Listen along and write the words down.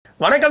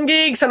வணக்கம்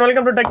Geeks and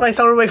welcome to tech mice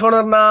Tamil by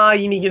ஃபோனர்னா.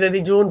 இன்னைக்கு இது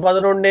ஜூன்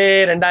 11,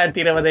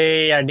 2020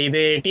 அண்ட்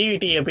இது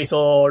DVD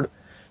episode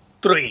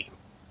 3,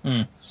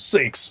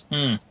 6,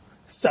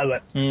 7,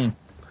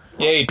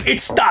 8.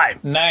 It's time.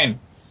 9.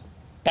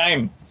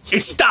 Time.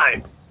 It's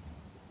time.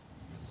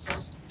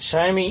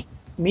 Xiaomi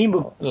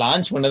NoteBook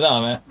launch பண்ணதான்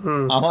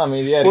அவன்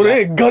அமைதியா ஒரு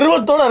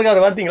கர்வத்தோட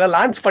இருக்காரு. பாத்தீங்களா,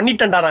 லான்ச்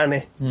பண்ணிட்டேன்டா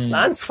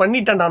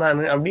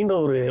நானு அப்படின்ற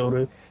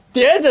ஒரு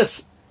தேஜஸ்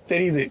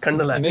தெரியுது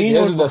கண்ணுல.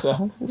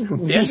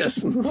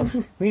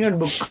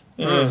 NoteBook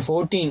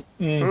 14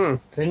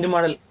 ரெண்டு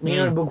model,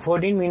 NoteBook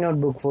 14,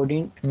 NoteBook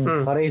 14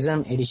 Horizon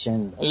Edition.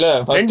 இல்ல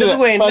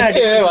ரெண்டுக்கும் என்ன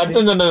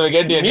வருஷம் சொன்னது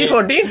கேட்டியா?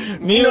 NoteBook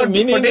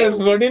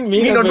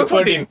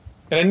 14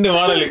 ரெண்டு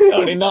மாடல்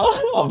அப்படின்னா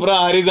அப்புறம்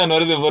ஹாரிசான்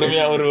வருது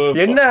பொறுமையா. ஒரு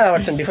என்ன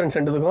வருஷம் டிஃபரன்ஸ்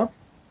ரெண்டுக்கும்?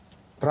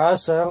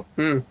 ப்ராசஸர்,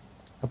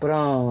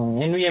 அப்புறம்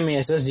NVMe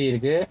SSD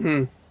இருக்கு.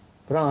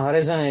 அப்புறம்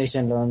Horizon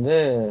Editionல வந்து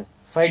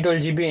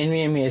 512GB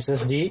NVMe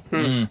SSD,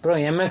 அப்புறம்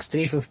MX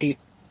 350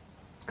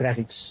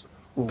 கிராபிக்ஸ்.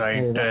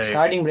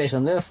 ஸ்டார்டிங் பிரைஸ்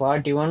வந்து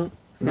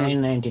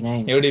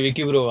 41,999. எப்படி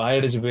விக்கி ப்ரோ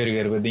ஆயிடுச்சு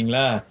போயிருக்காரு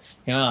பாத்தீங்களா?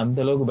 ஏன்னா அந்த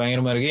அளவுக்கு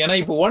பயங்கரமா இருக்கு. ஏன்னா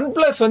இப்போ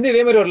OnePlus வந்து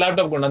இதே மாதிரி ஒரு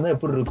லேப்டாப் கொண்டு வந்தா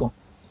எப்படி இருக்கும்?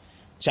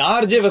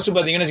 சார்ஜே ஃபர்ஸ்ட்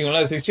பாத்தீங்கன்னா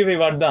 65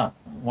 வாட் தான்.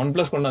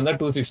 OnePlus கொண்டு வந்தா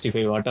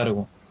 265 வாட்டா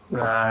இருக்கும்.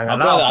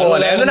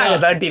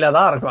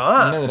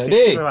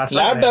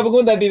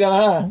 லேப்டாப்புக்கும் 30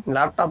 தானா?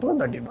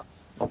 லேப்டாப்புக்கும் 30 தான்.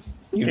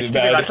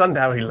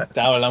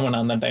 தேவையில்லாம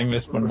நான் தான் டைம்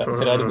வேஸ்ட் பண்ணிட்டேன்.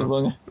 சரி, அடுத்து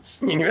போங்க.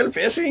 இனிமேல்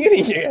பேசுவீங்க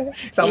நீங்க.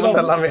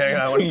 சம்பந்தம் எல்லாமே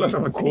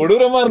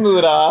கொடூரமா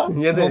இருந்ததுடா.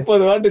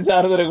 30 வாட்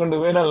சார்ஜரை கொண்டு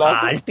போய் நல்லா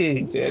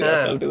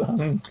சால்ட்டு தான்.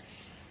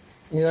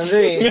 இது வந்து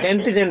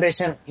 10th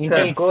generation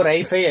Intel Core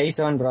i5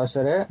 i7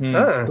 processor,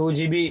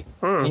 2GB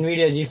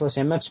NVIDIA GeForce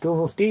MX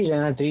 250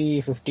 இல்லனா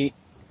 350.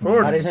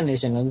 Horizon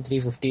Edition வந்து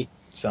 350.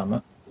 சம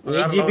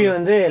 8GB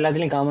வந்து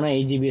எல்லாத்துலயும் காமனா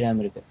 8GB RAM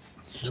இருக்கு.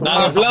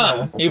 நாங்க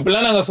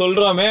இப்பலாம் நாங்க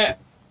சொல்றோமே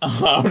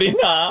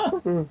அப்படின்னா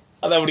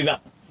அது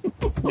அப்படிதான்.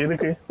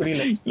 எதுக்கு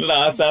புரியல? இல்லடா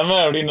செம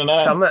அப்படின்னா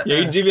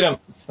 8GB RAM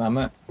செம.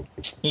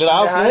 இல்லடா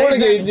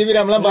போனுக்கு 8GB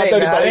RAM எல்லாம் பார்த்தா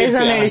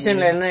Horizon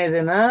Editionல என்ன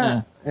இதுன்னா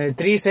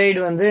 3 சைடு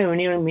வந்து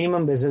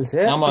மினிமம் பெசல்ஸ்,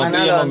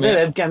 அதனால வந்து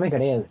வெப்கேமே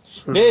கிடையாது.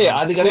 டேய்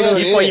அது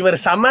கிடையாது. இப்போ இவர்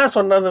செம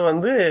சொன்னது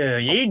வந்து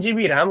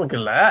 8GB ரேமுக்கு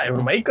இல்ல,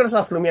 இவர்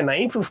மைக்ரோசாஃப்ட் லூமியா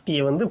 950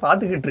 வந்து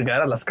பாத்துக்கிட்டு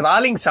இருக்காரு. அல்ல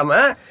ஸ்கிராலிங் செம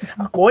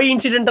கோ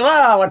இன்சிடென்டலா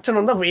வச்சன்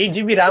வந்து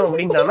 8GB ரேம்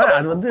அப்படின்றானா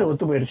அது வந்து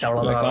ஒத்து போயிடுச்சு.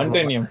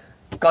 அவ்வளவுதான்.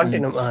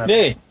 கான்டினியூம்.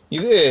 டேய்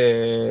இது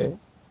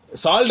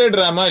சால்டட்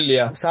ரேமா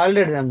இல்லையா?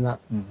 சால்டட் ரேம் தான்.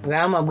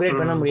 ரேம் அப்கிரேட்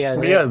பண்ண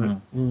முடியாது.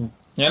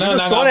 ஏன்னா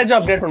ஸ்டோரேஜ்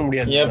அப்கிரேட் பண்ண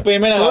முடியாது.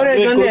 எப்பயுமே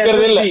ஸ்டோரேஜ் வந்து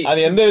SSD, அது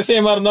எந்த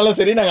விஷயமா இருந்தாலும்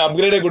சரி நாங்க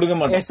அப்கிரேடே கொடுக்க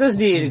மாட்டோம்.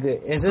 SSD இருக்கு,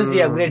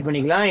 SSD அப்கிரேட்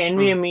பண்ணிக்கலாம்.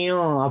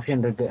 NVMeயும்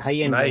ஆப்ஷன் இருக்கு, ஹை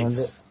எண்ட்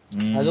வந்து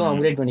அதுவும்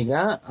அப்கிரேட்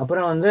பண்ணிக்கலாம்.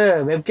 அப்புறம் வந்து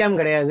வெப்கேம்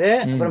கிடையாது,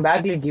 அப்புறம்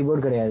பேக்லைட்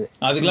கீபோர்டு கிடையாது.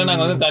 அதுக்கெல்லாம்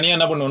நாங்க வந்து தனியா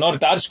என்ன பண்ணுவோம், ஒரு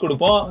டார்ச்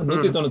கொடுப்போம்.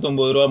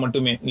 199 ரூபா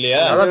மட்டுமே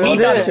இல்லையா?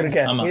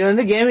 இது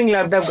வந்து கேமிங்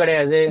லேப்டாப்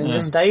கிடையாது. இந்த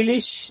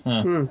ஸ்டைலிஷ்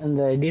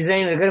இந்த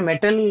டிசைன் இருக்கிற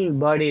மெட்டல்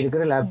பாடி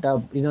இருக்கிற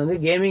லேப்டாப். இது வந்து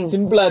கேமிங்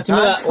சிம்பிளா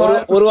சின்னதா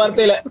ஒரு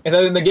வார்த்தையில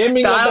ஏதாவது இந்த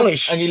கேமிங்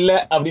அங்க இல்ல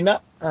அப்படின்னா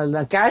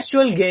அதுதான்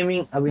கேஷுவல்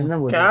கேமிங் அப்படின்னு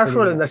தான்.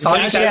 கேஷுவல் இந்த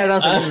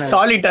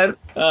சாலிட்டர்,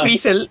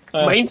 ஃப்ரீசெல்,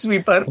 மைண்ட்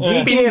ஸ்வீப்பர்,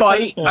 ஜிபின்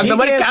பாய் அந்த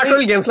மாதிரி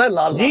கேஷுவல்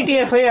கேம்ஸ்லாம் GTA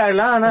 5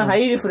 ஆடலாம். ஆனா ஹை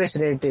ரிஃப்ரெஷ்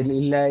ரேட்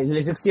இல்ல. இதுல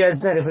 60 Hz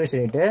தான் ரிஃப்ரெஷ்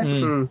ரேட்.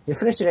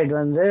 ரிஃப்ரெஷ் ரேட்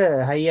வந்து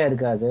ஹையா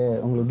இருக்காது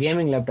உங்களுக்கு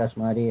கேமிங் லேப்டாப்ஸ்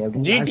மாதிரி.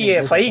 GTA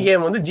 5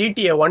 கேம் வந்து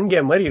GTA 1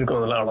 கேம் மாதிரி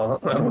இருக்கும். அதுல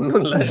அவ்வளவுதான்,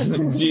 ஒண்ணும் இல்ல.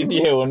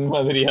 GTA 1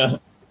 மாதிரியா?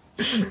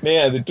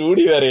 டேய் அது 2D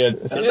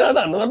வேறயாச்சு.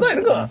 அதான் அந்த மாதிரி தான்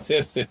இருக்கும்.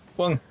 சரி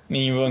போங்க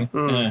நீங்க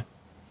போங்க.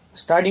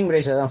 ஸ்டார்டிங்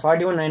பிரைஸ் அதான்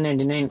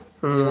 41,999.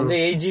 இது வந்து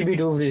 8GB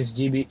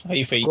 256GB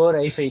i5 Core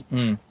i5.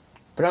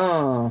 அப்புறம்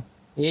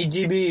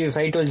 8GB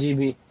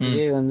 512GB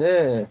இது வந்து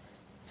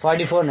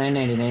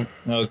 44,999.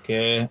 ஓகே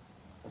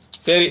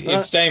சரி,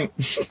 இட்ஸ் டைம்.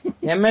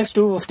 MX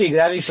 250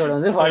 கிராபிக்ஸோட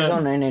வந்து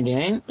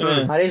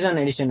 47,999.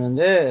 Horizon Edition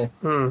வந்து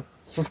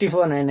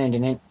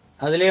 54,999.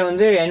 அதுலயே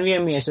வந்து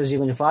NVMe SSD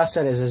கொஞ்சம்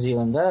ஃபாஸ்டர் SSD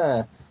வந்து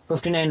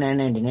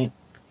 59,999.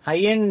 ஹை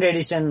எண்ட்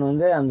எடிஷன்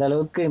வந்து அந்த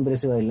அளவுக்கு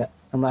இம்ப்ரெசிவா இல்ல.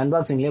 நம்ம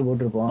அன்பாக்சிங்லயே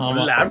போட்டுருப்போம்.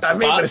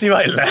 லேப்டாப்பே இம்ப்ரெசிவா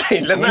இல்ல.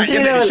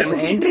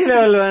 என்ட்ரி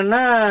லெவல் வேணா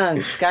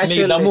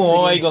கேஷுவல் தம்மு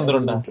ஓவாய்க்கு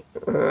வந்துரும்டா.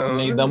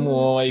 இன்னைக்கு தம்மு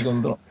ஓவாய்க்கு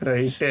வந்துரும்.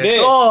 ரைட்.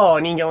 சோ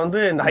நீங்க வந்து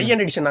இந்த ஹை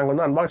எண்ட் எடிஷன் நாங்க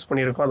வந்து அன்பாக்ஸ்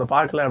பண்ணிருக்கோம். அத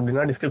பார்க்கல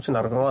அப்படினா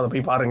டிஸ்கிரிப்ஷன்ல இருக்கும், அத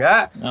போய் பாருங்க.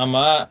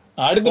 ஆமா,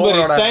 அடுத்து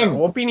நெக்ஸ்ட் டைம்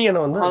ஒபினியன்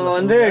வந்து அவங்க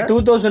வந்து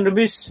 2000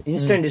 ரூபீஸ்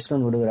இன்ஸ்டன்ட்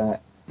டிஸ்கவுண்ட் கொடுக்குறாங்க.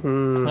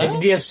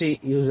 HDFC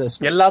யூசர்ஸ்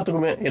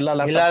எல்லாத்துக்குமே எல்லா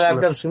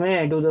லேப்டாப்ஸ்க்குமே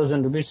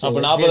 2000 ரூபீஸ். அப்ப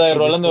 40,000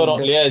 ரூபாயில இருந்து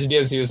வரும் இல்லையா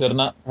HDFC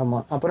யூசர்னா?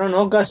 ஆமா. அப்புறம்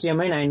நோ காஸ்ட்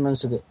EMI 9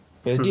 மந்த்ஸ்க்கு.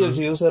 HDFC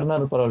யூசர்னா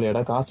பரவாயில்லையாடா,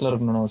 காஸ்ட்ல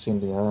இருக்கணும்னு அவசியம்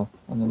இல்லையா?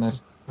 அந்த மாதிரி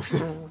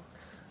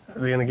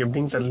அது எனக்கு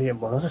எப்படின்னு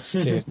தெரியலையம்மா.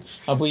 சரி,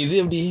 அப்போ இது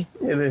எப்படி?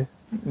 இது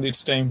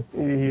இட்ஸ் டைம்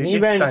Mi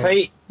Band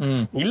 5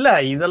 இல்ல,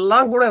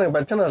 இதெல்லாம் கூட எனக்கு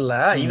பிரச்சனை இல்ல.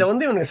 இத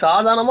வந்து இவனுக்கு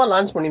சாதாரணமா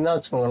லான்ச் பண்ணிதான்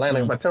வச்சுக்கோங்களேன்,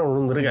 எனக்கு பிரச்சனை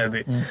ஒன்றும் இருக்காது.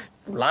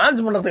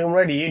 லான்ச் பண்றதுக்கு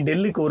முன்னாடி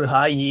டெல்லுக்கு ஒரு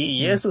ஹாய்,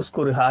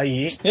 ஏசுஸ்க்கு ஒரு ஹாய்,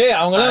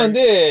 அவங்க எல்லாம்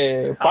வந்து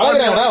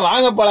பழகுறாங்க,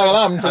 வாங்க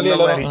பழகலாம் அப்படின்னு சொல்லி.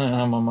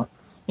 ஆமா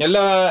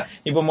எல்லா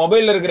இப்ப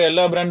மொபைல்ல இருக்கிற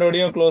எல்லா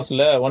பிராண்டோடயும்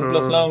க்ளோஸ்ல ஒன்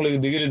பிளஸ்லாம்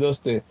உங்களுக்கு டிகிரி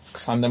தோஸ்து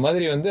அந்த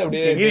மாதிரி வந்து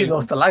அப்படியே டிகிரி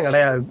தோஸ்தெல்லாம்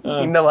கிடையாது,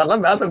 இந்த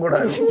மாதிரிலாம்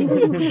பேசக்கூடாது.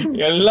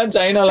 எல்லாம்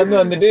சைனால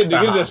இருந்து வந்துட்டு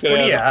டிகிரி தோஸ்த்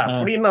கிடையாது.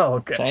 அப்படின்னா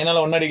ஓகே,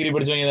 சைனால 1 டிகிரி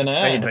படிச்சவங்க தானே.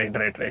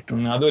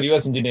 அது ஒரு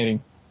reverse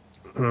engineering.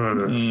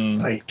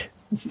 Right.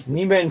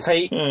 Mi Band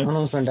 5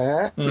 announce பண்ணிட்டாங்க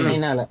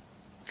சைனால.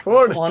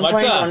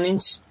 1.1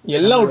 inch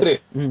எல்லாம் விட்டுரு.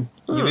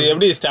 இது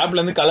எப்படி ஸ்டாப்ல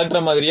இருந்து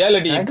கலெக்டர் மாதிரியா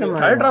இல்லாட்டி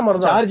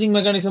சார்ஜிங்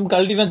மெக்கானிசம்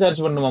கழட்டி தான்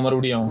சார்ஜ் பண்ணுமா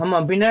மறுபடியும்? ஆமா,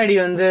 பின்னாடி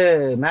வந்து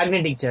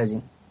மேக்னெட்டிக்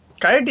சார்ஜிங்.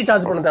 கழட்டி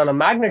சார்ஜ் பண்ண தேவையில்ல,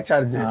 மேக்னெட்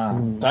சார்ஜ்.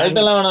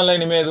 கழட்டெல்லாம் வேணாம்ல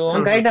இனிமே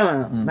எதுவும். கரெக்டா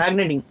வேணும்,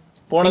 மேக்னெட்டிக்.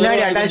 போனது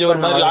அட்டாச்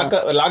பண்ண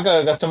லாக்க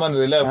கஷ்டமா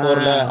இருந்தது இல்ல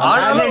 4ல.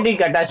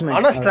 Magnetic attachment.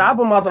 ஆனா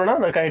ஸ்ட்ராப் மாத்தணும்னா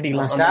நான்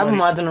கழட்டிக்கலாம். ஸ்ட்ராப்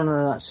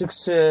மாத்தணும்னா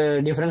 6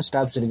 டிஃபரண்ட்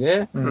ஸ்ட்ராப்ஸ் இருக்கு.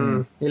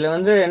 இதுல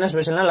வந்து என்ன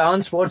ஸ்பெஷல்னா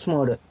 11 ஸ்போர்ட்ஸ்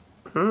மோட்.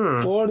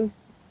 போடு.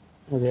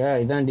 ஓகே,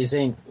 இதான்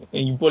டிசைன்.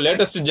 இப்போ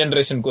லேட்டஸ்ட்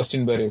ஜெனரேஷன்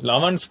கொஸ்டின் பாரு.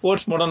 11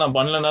 ஸ்போர்ட்ஸ் மோட நான்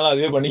பண்ணலனால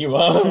அதுவே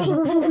பண்ணிக்குவா.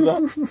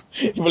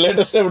 இப்போ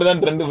லேட்டஸ்டா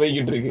இப்படிதான் ட்ரெண்ட்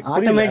போய்கிட்டு இருக்கு.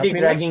 ஆட்டோமேட்டிக்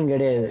ட்ராக்கிங்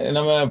கிடையாது.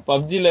 நம்ம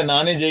பப்ஜில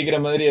நானே ஜெயிக்கிற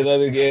மாதிரி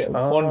ஏதாவது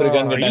போன்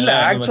இருக்கான்னு கேட்டாங்க. இல்ல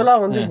ஆக்சுவலா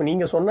வந்து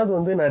நீங்க சொன்னது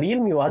வந்து நான்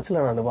ரியல்மி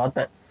வாட்ச்ல நான்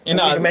பார்த்தேன்.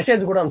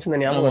 மெசேஜ் கூட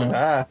அனுப்பிச்சிருந்தேன், ஞாபகம்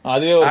இருக்கா?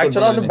 அதுவே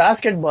ஆக்சுவலா வந்து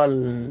பாஸ்கெட் பால்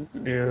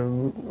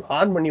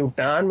ஆன் பண்ணி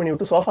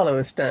விட்டு சோஃபால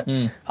வச்சிட்டேன்.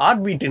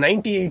 Heart beat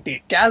 98,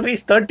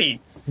 calories 30.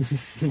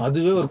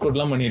 அதுவே ஒர்க் அவுட்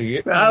எல்லாம் பண்ணிருக்கு.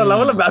 வேற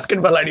லெவல்ல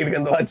பாஸ்கெட் பால் ஆடி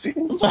இருக்கு அந்த வாட்ச்.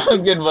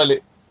 பாஸ்கெட் பால்.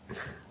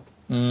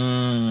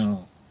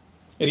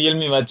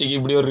 ரியல்மி வாட்சுக்கு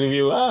இப்படி ஒரு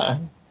ரிவ்யூவா?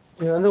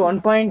 இது வந்து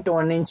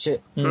 1.1 inch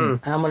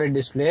AMOLED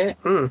display,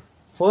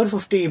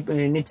 450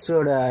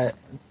 nits-ஓட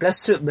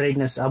plus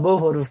brightness,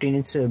 above 450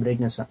 nits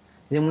brightness தான்.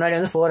 இதுக்கு முன்னாடி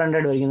வந்து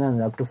 400 வரைக்கும் தான்,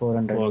 அப் டு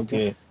 400.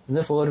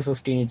 வந்து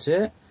 450 nits.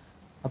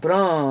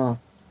 அப்புறம்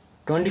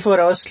 24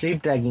 hours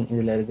ஸ்லீப் ட்ராக்கிங்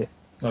இதுல இருக்கு.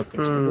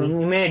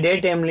 இனிமே டே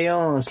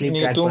டைம்லயும் ஸ்லீப்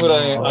ட்ராக்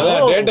தூங்குறாங்க.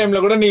 அதான் டே டைம்ல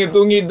கூட நீங்க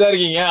தூங்கிட்டு தான்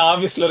இருக்கீங்க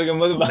ஆபீஸ்ல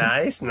இருக்கும்போது.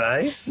 Nice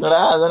nice.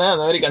 அதானே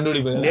அந்த மாதிரி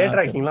கண்டுபிடிப்பேன். டே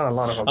ட்ராக்கிங்லாம்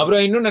நல்லா இருக்கும்.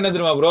 அப்புறம் இன்னும் என்ன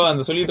தெரியுமா ப்ரோ,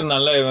 அந்த சொல்லிட்டு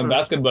இருந்தான்ல இவன்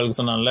பாஸ்கெட் பாலுக்கு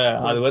சொன்னான்ல,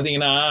 அது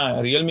பாத்தீங்கன்னா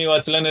ரியல்மி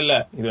வாட்ச்லன்னு இல்ல,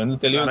 இது வந்து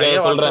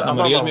தெளிவுக்காக சொல்றேன்,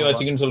 நம்ம ரியல்மி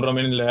வாட்சுக்குன்னு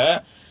சொல்றோமே இல்ல.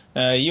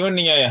 ஈவன்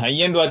நீங்க ஹை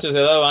எண்ட் வாட்சஸ்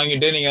ஏதாவது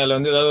வாங்கிட்டு நீங்க அதுல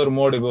வந்து ஏதாவது ஒரு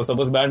மோடு, இப்போ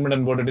சப்போஸ்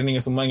பேட்மிண்டன் போட்டுட்டு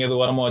நீங்க சும்மா இங்க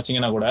ஓரமா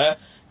வச்சீங்கன்னா கூட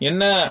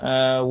என்ன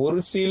ஒரு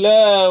சில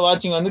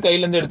வாட்சிங் வந்து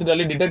கையில இருந்து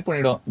எடுத்துட்டாலே டிடெக்ட்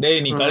பண்ணிடும்,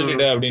 டேய் நீ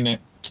கழட்டிட்ட அப்படின்னு.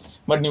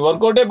 பட் நீ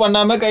ஒர்க் அவுட்டே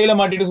பண்ணாம கையில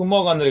மாட்டிட்டு சும்மா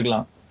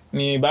உட்காந்துருக்கலாம்.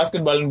 நீ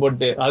பாஸ்கெட் பால்னு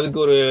போட்டு அதுக்கு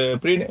ஒரு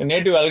ப்ரீ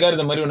நேட்டிவ்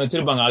அல்காரிதம் மாதிரி ஒன்று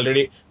வச்சிருப்பாங்க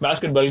ஆல்ரெடி.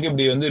 பாஸ்கெட் பாலுக்கு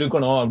இப்படி வந்து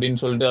இருக்கணும்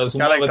அப்படின்னு சொல்லிட்டு அது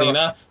சும்மா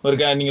பாத்தீங்கன்னா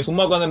ஒரு நீங்க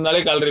சும்மா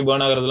உட்காந்துருந்தாலே கேலரி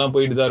பர்ன் ஆகுறதுலாம்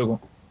போயிட்டு தான்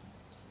இருக்கும்.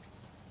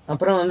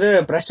 அப்புறம் வந்து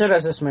பிரஷர்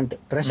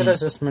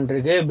அசஸ்மெண்ட்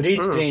இருக்கு,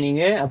 பிரீத் ட்ரைனிங்,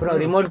 அப்புறம்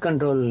ரிமோட்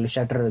கண்ட்ரோல்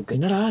ஷட்டர் இருக்கு.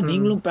 என்னடா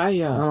நீங்களும்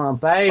பேயா? ஆமா,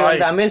 பேய்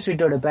வந்து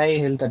அமேஸ்ஃபிட்டோட பேய்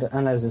ஹெல்த்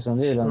அனாலிசிஸ்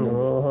வந்து இதுல வந்து.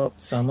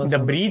 இந்த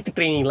பிரீத்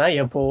ட்ரைனிங்லாம்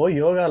எப்போ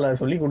யோகால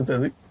சொல்லி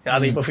கொடுத்தது,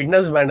 அதை இப்ப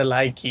ஃபிட்னஸ் பேண்டல்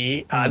ஆக்கி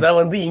அத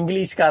வந்து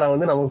இங்கிலீஷ்காரன்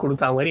வந்து நமக்கு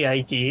கொடுத்த மாதிரி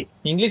ஆக்கி.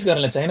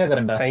 இங்கிலீஷ்காரன் இல்ல,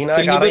 சைனாக்காரன்.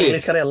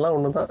 இங்கிலீஷ்காரன் எல்லாம்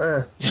ஒண்ணுதான்.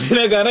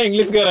 சைனாக்காரன்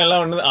இங்கிலீஷ்காரன்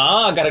எல்லாம் ஒண்ணு.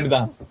 கரெக்ட்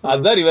தான்,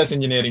 அதுதான் ரிவர்ஸ்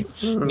இன்ஜினியரிங்.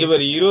 இங்க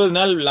ஒரு 20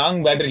 நாள்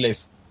long battery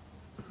life.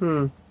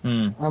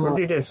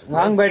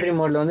 Long battery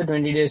மோட்ல வந்து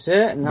 20 days,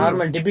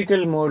 நார்மல்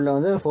டிபிக்கல் மோட்ல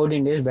வந்து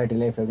 14 days பேட்டரி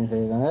லைஃப் அப்படின்னு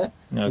சொல்லிருக்காங்க.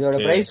 இதோட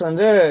பிரைஸ்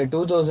வந்து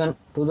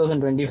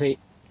 2025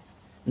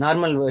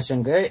 நார்மல்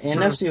வெர்ஷனுக்கு.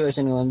 NFC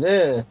வெர்ஷனுக்கு வந்து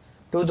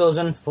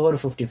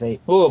 2455.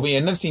 அப்ப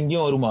NFC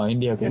இங்கேயும் வருமா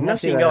இந்தியாவுக்கு?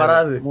 NFC இங்க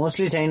வராது,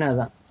 மோஸ்ட்லி சைனா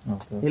தான்.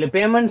 இதுல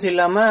பேமெண்ட்ஸ்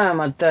இல்லாம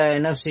மத்த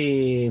NFC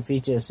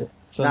ஃபீச்சர்ஸ்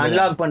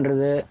அன்லாக்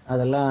பண்றது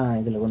அதெல்லாம்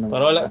இதுல கொண்டு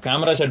பரவாயில்ல.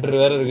 கேமரா ஷட்டர்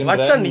வேற இருக்கு.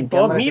 இப்போ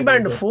Mi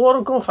Band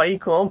 4க்கும்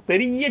 5க்கும்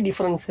பெரிய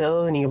டிஃபரன்ஸ்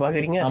ஏதாவது நீங்க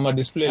பாக்குறீங்க? ஆமா,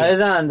 டிஸ்ப்ளே.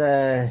 அதுதான் அந்த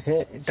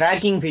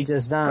ட்ராக்கிங்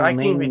ஃபீச்சர்ஸ் தான்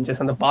மெயின்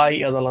ஃபீச்சர்ஸ். அந்த பாய்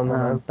அதெல்லாம்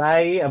தான்.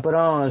 பாய்,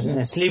 அப்புறம்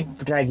ஸ்லீப்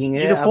ட்ராக்கிங்,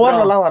 இது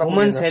 4ல எல்லாம் வர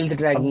உமன்ஸ் ஹெல்த்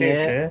ட்ராக்கிங்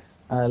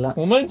அதெல்லாம்.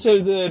 உமன்ஸ்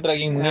ஹெல்த்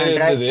ட்ராக்கிங் முன்னாடி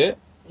இருந்தது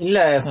இல்ல,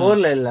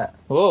 4ல இல்ல.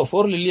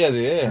 4ல இல்லையா?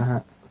 அது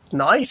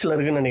நாய்ஸ்ல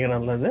இருக்குன்னு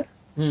நினைக்கிறேன். அது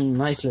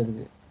நாய்ஸ்ல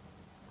இருக்கு.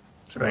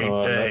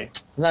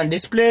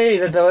 டிஸ்பிளே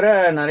இதை தவிர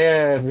நிறைய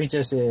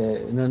ஃபீச்சர்ஸ்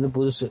இது வந்து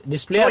புதுசு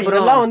டிஸ்பிளே.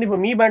 இதெல்லாம் வந்து இப்ப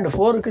Mi Band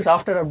 4க்கு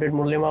சாஃப்ட்வேர் அப்டேட்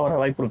மூலமா வர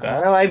வாய்ப்பு இருக்கா?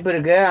 வர வாய்ப்பு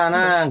இருக்கு.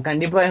 ஆனா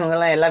கண்டிப்பா இவங்க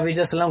எல்லாம் எல்லா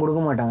ஃபீச்சர்ஸ் எல்லாம்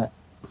கொடுக்க மாட்டாங்க.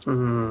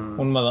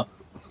 உண்மைதான்.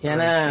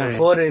 ஏன்னா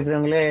 4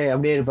 இருக்கிறவங்களே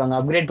அப்படியே இருப்பாங்க,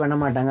 அப்கிரேட் பண்ண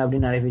மாட்டாங்க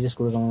அப்படின்னு நிறைய ஃபீச்சர்ஸ்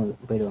கொடுக்காம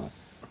போயிடுவாங்க.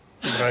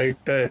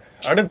 ரைட்.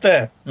 அடுத்து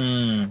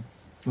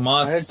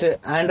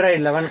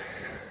ஆண்ட்ராய்டு 11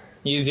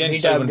 ஈஸியா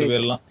இன்ஸ்டால் பண்ணிட்டு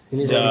போயிடலாம்.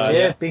 ரிலீஸ்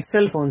ஆயிடுச்சு.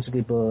 பிக்சல் போன்ஸ்க்கு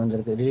இப்போ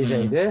வந்திருக்கு, ரிலீஸ்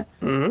ஆயிருக்கு.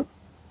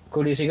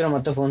 கூடிய சீக்கிரம்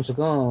மத்த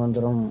போன்ஸுக்கும்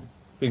வந்துரும்.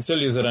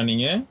 பிக்சல் யூசரா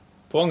நீங்க?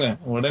 போங்க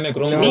உடனே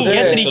குரோம்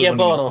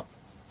எப்ப வரும்?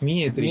 மீ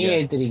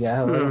ஏத்திரிக்கா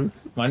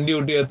வண்டி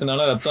விட்டு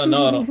ஏத்துனாலும் ரத்தம் என்ன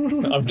வரும்,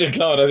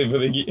 அப்டேட்லாம் வராது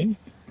இப்போதைக்கு.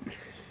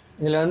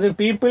 இதுல வந்து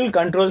பீப்புள்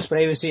கண்ட்ரோல்ஸ்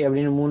பிரைவசி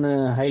அப்படின்னு 3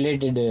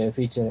 ஹைலைட்டட்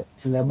ஃபீச்சர்.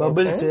 இந்த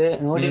பபிள்ஸ்,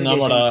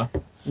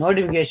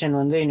 நோட்டிபிகேஷன்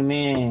வந்து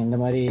இனிமே இந்த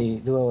மாதிரி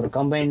இதுவா ஒரு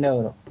கம்பைண்டா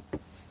வரும்.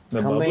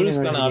 இந்த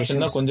பபிள்ஸ்க்கான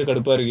ஆப்ஷன் தான் கொஞ்சம்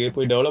கடுப்பா இருக்கு.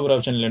 போய் டெவலப்பர்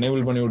ஆப்ஷன்ல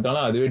எனேபிள் பண்ணி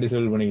விட்டாலும் அதுவே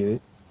டிசேபிள் பண்ணிக்குது.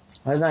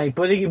 அதுதான்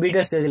இப்போதைக்கு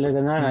பீட்டா ஸ்டேஜ்ல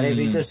இருக்கிறதுனால நிறைய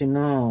ஃபீச்சர்ஸ்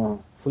இன்னும்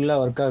ஃபுல்லா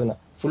ஒர்க் ஆகல.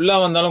 ஃபுல்லா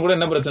வந்தாலும் கூட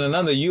என்ன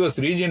பிரச்சனைனா அந்த யூஎஸ்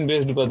ரீஜியன்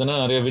பேஸ்டு பார்த்தோன்னா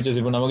நிறைய ஃபீச்சர்ஸ்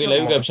இப்போ நமக்கு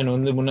லைவ் கேப்ஷன்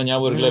வந்து முன்ன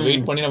ஞாபகம் இருக்குல்ல,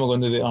 வெயிட் பண்ணி நமக்கு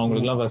வந்தது,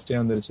 அவங்களுக்கு எல்லாம் ஃபர்ஸ்டே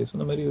வந்துருச்சு.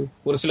 அந்த மாதிரி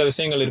ஒரு சில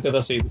விஷயங்கள்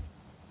இருக்கதான் செய்யுது.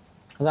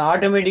 அது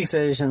ஆட்டோமேட்டிக்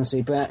சஜஷன்ஸ்.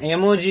 இப்ப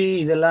எமோஜி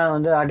இதெல்லாம்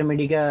வந்து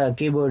ஆட்டோமேட்டிக்கா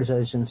கீபோர்டு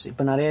சஜஷன்ஸ்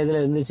இப்ப நிறைய இதுல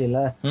இருந்துச்சு இல்ல.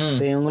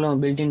 இப்ப இவங்களும்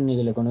பில்டின்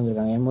இதுல கொண்டு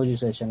வந்திருக்காங்க எமோஜி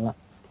சஜஷன்லாம்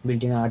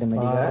பில்டின்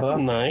ஆட்டோமேட்டிக்கா.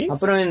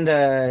 அப்புறம் இந்த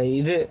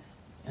இது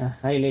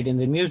ஹைலைட்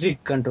இந்த மியூசிக்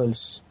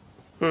கண்ட்ரோல்ஸ்.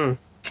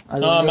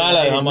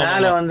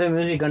 மேல வந்து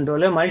மியூசிக்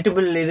கண்ட்ரோல்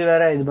மல்டிபிள் இது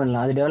வேற இது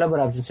பண்ணலாம். அது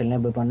டெவலப்பர் ஆப்ஷன்ஸ் எல்லாம்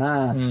இப்ப பண்ணா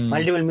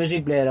மல்டிபிள்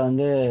மியூசிக் பிளேயரை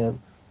வந்து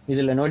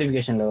இதுல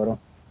நோட்டிபிகேஷன்ல வரும்.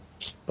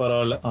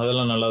 பரவாயில்ல,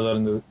 அதெல்லாம் நல்லா தான்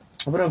இருந்தது.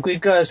 அப்புறம்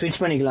குயிக்கா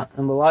ஸ்விட்ச் பண்ணிக்கலாம்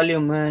நம்ம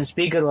வால்யூம்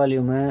ஸ்பீக்கர்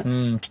வால்யூம்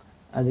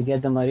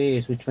அதுக்கேற்ற மாதிரி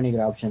ஸ்விட்ச்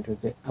பண்ணிக்கிற ஆப்ஷன்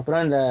இருக்கு.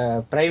 அப்புறம் இந்த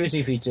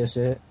பிரைவசி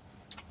ஃபீச்சர்ஸ்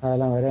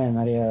அதெல்லாம் வேற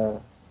நிறைய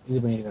இது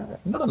பண்ணிருக்காங்க.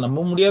 என்னடா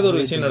நம்ப முடியாத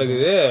ஒரு விஷயம்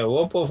நடக்குது.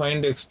 Oppo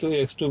find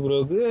X2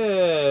 ப்ரோக்கு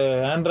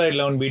Android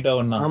 11 beta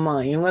ஒன்னா. ஆமா,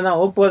 இவங்க தான்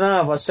ஓப்போ தான்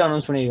ஃபர்ஸ்ட்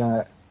அனௌன்ஸ்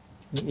பண்ணிருக்காங்க.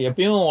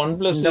 எப்பயும்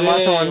OnePlus இந்த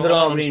மாசம்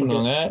வந்துரும்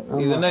அப்படின்னு.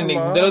 இது என்ன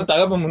இந்த தடவை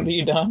தகப்ப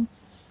முந்திக்கிட்டான்.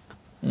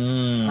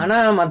 ஆனா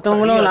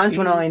மத்தவங்களும் லான்ச்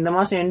பண்ணுவாங்க இந்த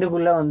மாசம்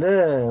எண்டுக்குள்ள வந்து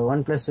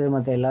OnePlus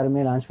மத்த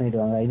எல்லாருமே லான்ச்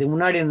பண்ணிடுவாங்க. இதுக்கு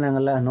முன்னாடி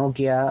இருந்தாங்கல்ல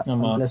நோக்கியா,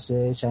 OnePlus,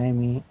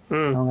 Xiaomi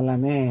அவங்க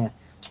எல்லாமே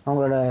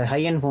அவங்களோட ஹை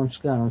அண்ட்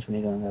போன்ஸ்க்கு அனௌன்ஸ்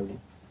பண்ணிடுவாங்க. அப்படி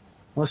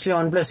மோஸ்ட்லி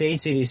OnePlus 8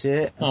 சீரிஸ்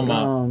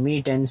அப்புறம் Mi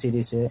 10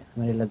 சீரிஸ்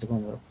மாதிரி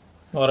எல்லாத்துக்கும்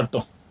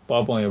வரட்டும்,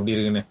 பாப்போம் எப்படி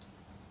இருக்குன்னு.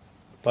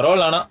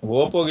 பரவாயில்ல, ஆனா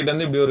ஓப்போ கிட்ட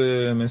இருந்து இப்படி ஒரு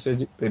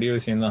மெசேஜ் பெரிய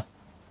விஷயம் தான்.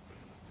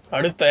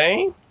 அடுத்த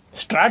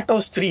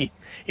ஸ்ட்ராட்டோஸ் 3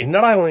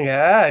 என்னடா இவங்க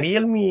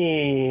ரியல்மி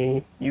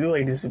இது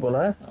ஆயிடுச்சு போல,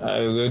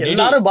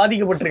 எல்லாரும்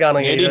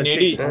பாதிக்கப்பட்டிருக்காங்க.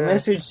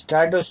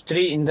 ஸ்ட்ராட்டோஸ்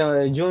 3 இந்த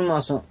ஜூன்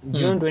மாசம்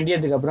ஜூன்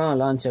 20th அப்புறம்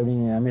லான்ச்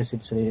அப்படின்னு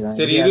அமேசிட் சொல்லிருக்காங்க.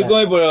 சரி,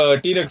 இதுக்கும் இப்போ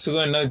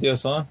T-Rexக்கும் என்ன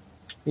வித்தியாசம்?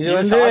 இது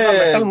வந்து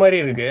மெட்டல் மாதிரி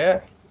இருக்கு.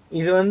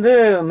 இது வந்து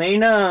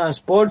மெயினா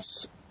ஸ்போர்ட்ஸ்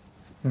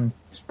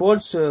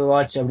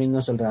வாட்ச் அப்படின்னு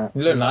தான் சொல்றாங்க.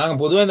 இல்ல நாங்க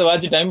பொதுவா இந்த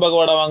வாட்ச் டைம்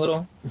பார்க்க வாடா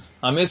வாங்குறோம்.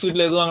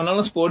 அமேஸ்வீட்ல எது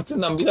வாங்கினாலும்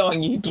ஸ்போர்ட்ஸ் நம்பி தான்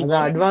வாங்கிட்டு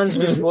இருக்கோம்.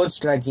 Advanced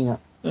sports tracking.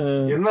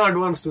 என்ன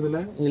அட்வான்ஸ்ட்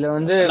இதுல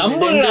வந்து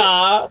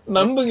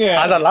நம்புங்க,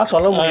 அதெல்லாம்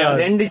சொல்ல முடியாது.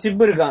 2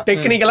 சிப் இருக்கான்.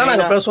 டெக்னிக்கலா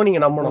நாங்க பேசுவோம், நீங்க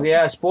நம்பணும்.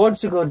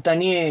 ஸ்போர்ட்ஸ்க்கு ஒரு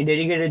தனி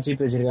டெடிகேட்டட்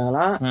சிப்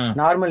வச்சிருக்காங்களாம்.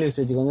 நார்மல்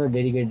யூசேஜ்க்கு வந்து ஒரு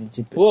டெடிகேட்டட்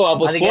சிப். ஓ,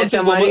 அப்ப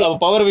ஸ்போர்ட்ஸ்க்கு மாதிரி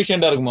பவர்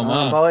எஃபிஷியன்ட்டா இருக்குமாமா?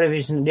 பவர்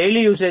எஃபிஷியன்ட்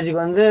டெய்லி யூசேஜ்க்கு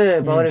வந்து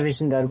பவர்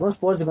எஃபிஷியன்ட்டா இருக்கும்.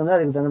 ஸ்போர்ட்ஸ்க்கு வந்து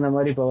அதுக்கு தகுந்த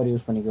மாதிரி பவர்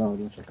யூஸ் பண்ணிக்கலாம்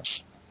அப்படின்னு சொல்றாங்க.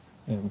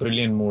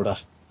 பிரில்லியன்ட் மூடா.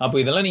 அப்ப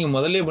இதெல்லாம் நீங்க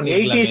முதல்லயே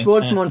பண்ணிருக்கீங்க. 80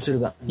 ஸ்போர்ட்ஸ் மோட்ஸ்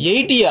இருக்கா?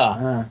 80யா?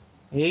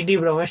 80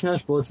 ப்ரொஃபஷனல்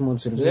ஸ்போர்ட்ஸ்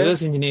மோட்ஸ் இருக்கு.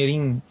 ரிவர்ஸ்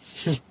இன்ஜினியரிங்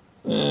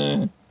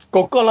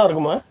கொக்கோலாம்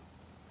இருக்குமா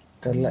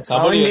தெரியல.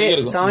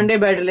 7 டே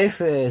battery life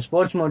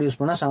sports mode use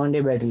பண்ணா 7 டே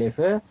பேட்டரி லைஃப்.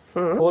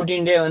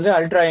 14 டே வந்து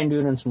ultra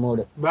endurance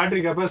mode.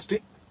 Battery capacity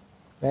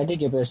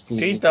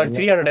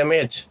 300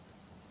 mAh.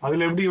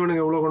 அதுல எப்படி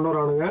இவனுங்க எவ்வளவு கொண்டு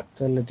வரானுங்க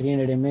தெரியல.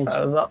 300 mAh.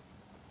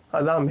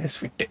 அதான்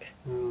மேஸ்ஃபிட்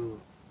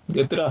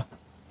கெத்ரா.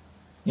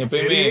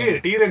 எப்பயுமே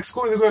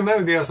T-Rexக்கும் இதுக்கும் என்ன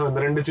வித்தியாசம்? இந்த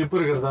 2 சிப்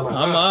இருக்கிறதால.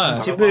 ஆமா,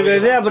 சிப்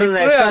இருக்குது. அப்புறம் இந்த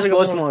எக்ஸ்ட்ரா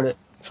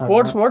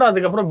ஸ்போர்ட்ஸ் மோட்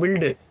அதுக்கப்புறம்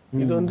பில்டு.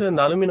 இது வந்து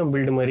இந்த அலுமினியம்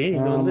பில்டு மாதிரி,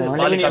 இது வந்து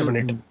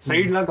பாலிகார்பனேட்.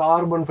 சைடுல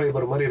கார்பன்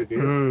ஃபைபர் மாதிரி இருக்கு.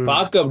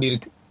 பாக்க அப்படி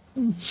இருக்கு.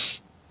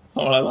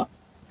 அவ்வளவுதான்.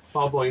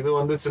 பாப்போம், இது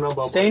வந்துச்சுன்னா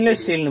பாப்போம்.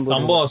 ஸ்டெயின்லெஸ் ஸ்டீல்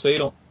சம்பவம்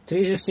செய்றோம்.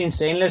 316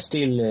 ஸ்டெயின்லெஸ்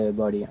ஸ்டீல்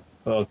பாடியா.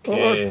 ஓகே,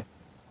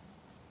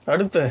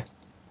 அடுத்து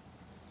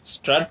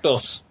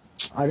ஸ்ட்ராட்டோஸ்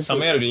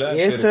சமையா இருக்குல்ல.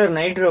 Acer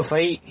Nitro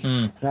 5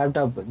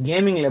 laptop,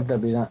 gaming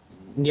laptop. இதுதான்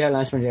இந்தியா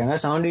லான்ச் பண்ணிருக்காங்க.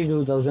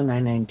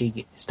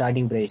 72,990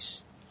 ஸ்டார்டிங் பிரைஸ்.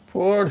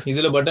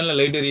 இதுல பட்டன்ல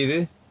லைட் எரியுது.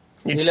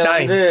 இதுல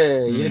வந்து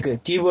இருக்கு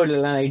கீபோர்ட்ல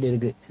எல்லாம் லைட்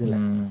இருக்கு இதுல.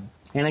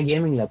 ஏன்னா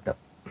கேமிங் லேப்டாப்.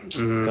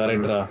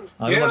 கரெக்ட்டா.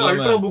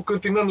 அல்ட்ரா புக்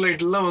தின்னன்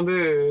லைட் எல்லாம் வந்து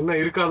என்ன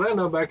இருக்காதா?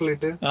 என்ன பேக்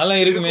லைட்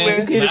அதெல்லாம் இருக்குமே.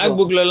 மேக்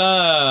புக்ல எல்லாம்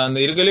அந்த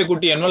இருக்கலே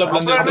குட்டி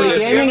என்வலப்ல இருந்து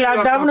கேமிங்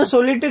லேப்டாப்னு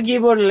சொல்லிட்டு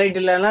கீபோர்ட்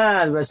லைட் இல்லனா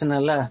அது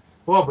பிரச்சனை இல்ல.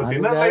 ஓ, அப்ப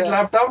தின்னன் லைட்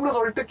லேப்டாப்னு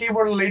சொல்லிட்டு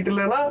கீபோர்ட் லைட்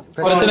இல்லனா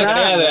பிரச்சனை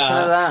கிடையாது.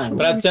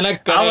 பிரச்சனை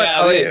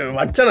கிடையாது.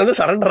 வச்சன் வந்து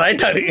சரண்டர்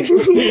ஆயிட்டாரு.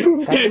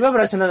 கண்டிப்பா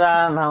பிரச்சனை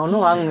தான். நான்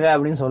ஒன்னும் வாங்குங்க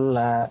அப்படின்னு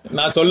சொல்லல.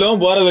 நான்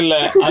சொல்லவும் போறது இல்ல.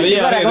 அதையே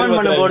ரெக்கமெண்ட்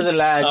பண்ண போறது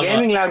இல்ல.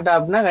 கேமிங்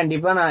லேப்டாப்னா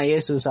கண்டிப்பா நான்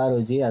Asus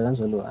ROG அதான்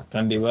சொல்லுவேன்.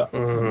 கண்டிப்பா.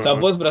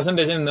 சப்போஸ்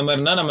பிரசன்டேஷன் இந்த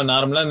மாதிரினா நம்ம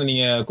நார்மலா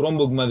நீங்க குரோம்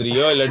புக்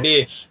மாதிரியோ இல்லாட்டி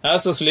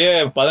Asusலயே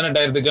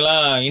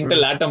 18,000க்குலாம்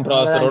இன்டெல் ஆட்டம்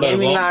ப்ராசஸரோட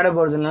கேமிங் ஆட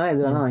போறது இல்லனா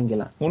இது வேணா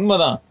வாங்கிக்கலாம்.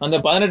 உண்மைதான். அந்த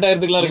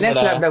 18,000க்குலாம்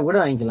இருக்கு லேப்டாப் கூட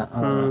வாங்கிக்கலாம்.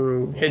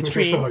 HP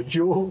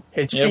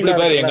எப்படி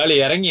பாரு எங்கால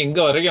இறங்கி எங்க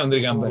வரைக்கும்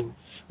வந்திருக்கான் பாரு.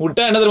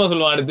 விட்டா என்ன தெரியுமா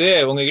சொல்லுவான் அடுத்து,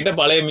 உங்ககிட்ட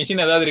பழைய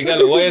மிஷின் ஏதாவது இருக்கா,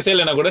 இல்ல OS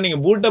இல்லனா கூட நீங்க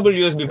பூட்டபிள்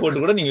USB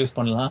போட்டு கூட நீங்க யூஸ்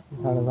பண்ணலாம்.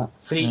 அவ்வளவுதான்,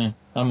 ஃப்ரீ.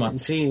 ஆமா,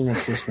 ஃப்ரீ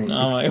நெக்ஸஸ்.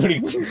 ஆமா. எப்படி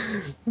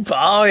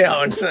பாவயா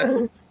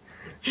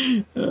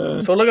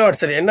சொல்லுங்க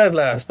வாட்ஸ்அப், என்ன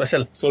இதுல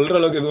ஸ்பெஷல்? சொல்ற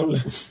அளவுக்கு எதுவும் இல்ல.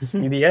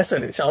 இது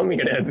Acer, Xiaomi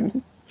கிடையாது.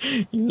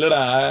 இல்லடா,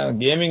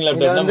 கேமிங்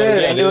லேப்டாப் வந்து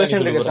 2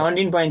 வெர்ஷன் இருக்கு.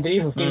 17.3,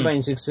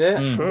 15.6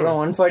 அப்புறம்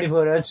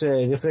 144 Hz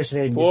ரிஃப்ரெஷ்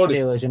ரேட்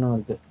டிஸ்ப்ளே வெர்ஷனும்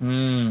இருக்கு.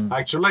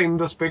 ஆக்சுவலா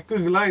இந்த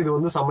ஸ்பெக்குக்குலாம் இது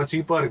வந்து செம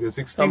சீப்பா இருக்கு.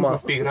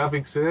 1650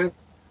 கிராபிக்ஸ்,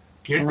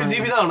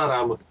 8GB தான் ஆனா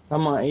RAM.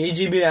 ஆமா,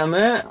 8GB RAM,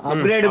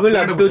 upgradable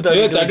up to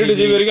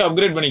 32GB வரைக்கும்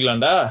அப்கிரேட்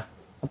பண்ணிக்கலாம்டா.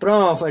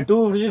 அப்புறம்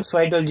 256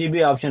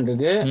 512GB ஆப்ஷன்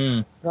இருக்கு.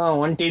 அப்புறம்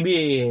 1TB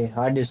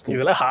ஹார்ட் டிஸ்க்.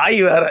 இதெல்லாம் ஹாய்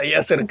வேற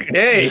Acer இருக்கு.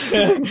 டேய்,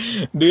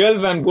 டுவல்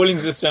ஃபேன்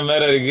கூலிங் சிஸ்டம்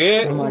வேற இருக்கு.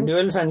 ஆமா,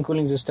 டுவல் ஃபேன்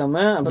கூலிங் சிஸ்டம்.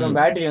 அப்புறம்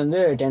பேட்டரி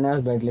வந்து 10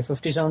 hours பேட்டரி,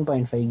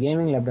 57.5.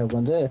 கேமிங் லேப்டாப்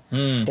வந்து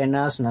 10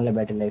 hours நல்ல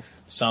பேட்டரி லைஃப்.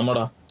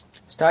 சாமடா.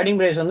 ஸ்டார்டிங்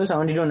பிரைஸ் வந்து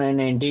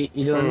 72,990.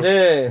 இது வந்து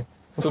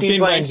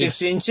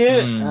 15.6 இன்ச்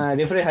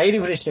ஹை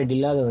ரிஃப்ரெஷ் ரேட்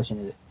இல்லாத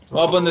வெர்ஷன் இது.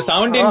 அப்ப இந்த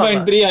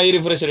 17.3 ஹை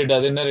ரிஃப்ரெஷ் ரேட்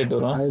அது என்ன ரேட்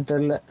வரும்? அது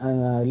தெரியல,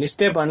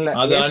 லிஸ்டே பண்ணல.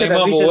 அது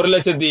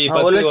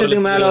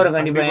 1,10,000 மேல வரும்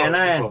கண்டிப்பா.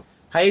 ஏன்னா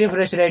ஹை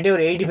ரிஃப்ரெஷ் ரேட்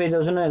ஒரு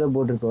 85,000 ஏதோ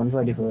போட்டுருக்கு.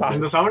 144.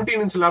 அந்த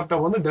 17 இன்ச்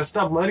லேப்டாப் வந்து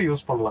டெஸ்க்டாப் மாதிரி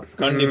யூஸ் பண்ணலாம்.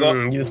 கண்டிப்பா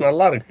இது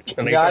நல்லா இருக்கு.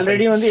 இது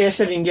ஆல்ரெடி வந்து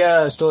ஏசர் இந்தியா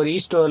ஸ்டோர், இ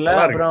ஸ்டோர்ல,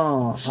 அப்புறம்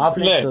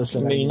ஆஃப்லைன்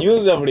ஸ்டோர்ஸ்ல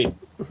நியூஸ் அப்படி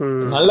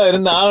நல்லா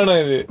இருந்து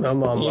ஆகணும். இது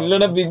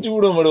இல்லன்னா பிச்சு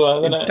விட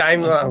மாடுவாங்க.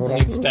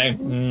 Next time.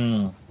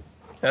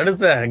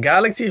 அடுத்த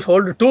Galaxy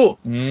Fold 2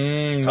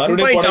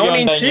 7.7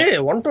 இன்ச்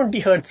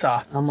 120 Hz.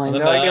 ஆமா,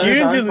 இந்த வாட்டி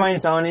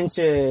 7.7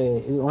 inch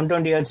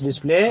 120 Hz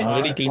display.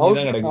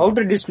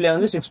 Outer display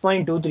வந்து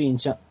 6.23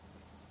 இன்ச்.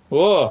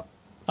 ஓ,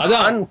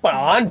 அதான்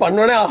ஆன்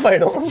பண்ணோனே ஆஃப்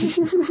ஆயிடும்.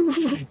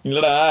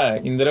 இல்லடா,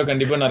 இந்த தடவை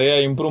கண்டிப்பா நிறைய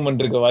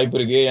இம்ப்ரூவ்மெண்ட் இருக்க வாய்ப்பு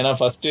இருக்கு. ஏன்னா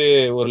ஃபர்ஸ்ட்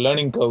ஒரு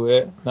லேர்னிங் கர்வ்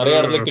நிறைய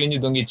இடத்துல கிழிஞ்சு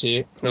தொங்கிச்சு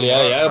இல்லையா?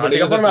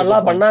 ஏகப்பட்ட நல்லா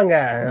பண்ணாங்க,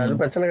 அது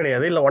பிரச்சனை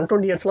கிடையாது. இல்ல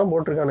 120 Hz எல்லாம்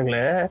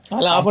போட்டிருக்கானுங்களே,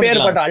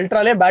 அப்பேற்பட்ட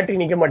அல்ட்ராலே பேட்டரி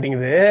நிக்க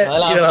மாட்டேங்குது.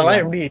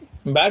 இதெல்லாம் எப்படி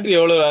பேட்டரி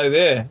எவ்வளவு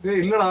ஆகுது?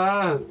 இல்லடா,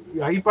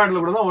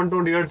 ஐபேட்ல கூட தான்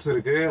 120 Hz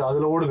இருக்கு,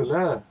 அதுல ஓடுது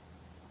இல்ல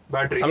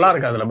பேட்டரி. நல்லா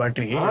இருக்கு அதுல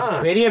பேட்டரி,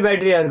 பெரிய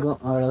பேட்டரியா இருக்கும்.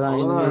 அவ்வளவுதான்.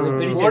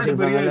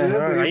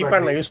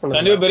 ஐபேட்ல யூஸ் பண்ண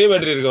கண்டிப்பா பெரிய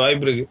பேட்டரி இருக்கு,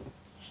 வாய்ப்பு இருக்கு.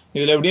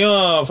 இதுல எப்படியும்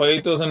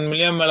 5000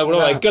 mAh மேல கூட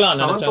வைக்கலாம்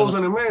நினைச்சேன்.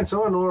 7000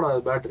 mAh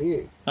பேட்டரி.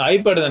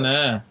 ஐபேட் தானே?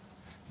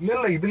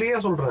 இல்ல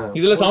இதுலயே சொல்றேன்.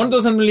 இதுல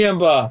 7000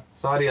 mAh.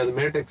 சாரி, அது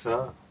மேடெக்ஸா?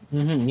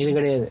 இது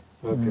கிடையாது.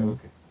 Okay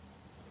okay.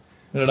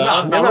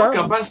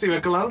 கெபாசிட்டி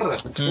வைக்கலாம்ன்ற.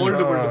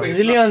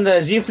 இதுலயும் அந்த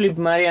ஜி ஃபிளிப்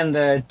மாதிரி அந்த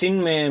தின்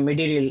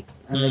மெட்டீரியல்,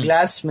 அந்த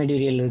கிளாஸ்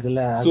மெட்டீரியல்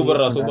இருக்குல்ல,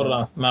 சூப்பரா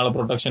மேல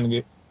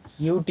ப்ரொடெக்ஷனுக்கு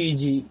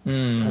யூடிஜி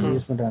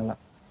யூஸ் பண்றாங்க.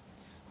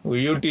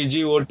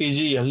 யூடிஜி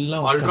ஓடிஜி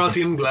எல்லாம் அல்ட்ரா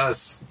தின்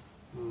கிளாஸ்.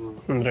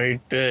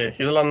 ரைட்,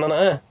 இதெல்லாம்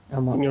தானே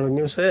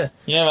நியூஸ்.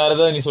 ஏன் வேற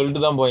ஏதாவது நீ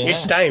சொல்லிட்டு தான் போய்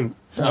இட்ஸ் டைம்.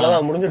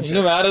 அவ்வளவுதான், முடிஞ்சிருச்சு.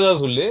 இன்னும் வேற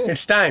ஏதாவது சொல்லு.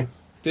 It's time.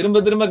 திரும்ப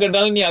திரும்ப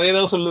கேட்டாலும் நீ அதே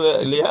தான் சொல்லுவ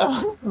இல்லையா?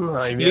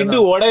 லிட்டு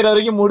உடையிற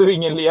வரைக்கும்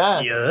மூடுவீங்க இல்லையா?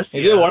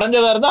 இது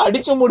உடஞ்சதா இருந்தா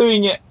அடிச்சு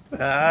மூடுவீங்க.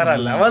 வேற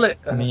லெவலு.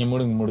 நீங்க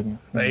மூடுங்க.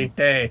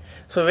 ரைட்.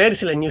 சோ வேறு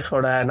சில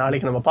நியூஸோட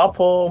நாளைக்கு நம்ம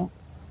பாப்போம்.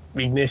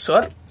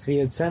 விக்னேஸ்வர்,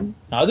 ஸ்ரீவத்சன்,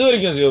 அது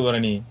வரைக்கும்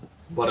சிவபரணி,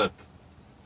 பரத்.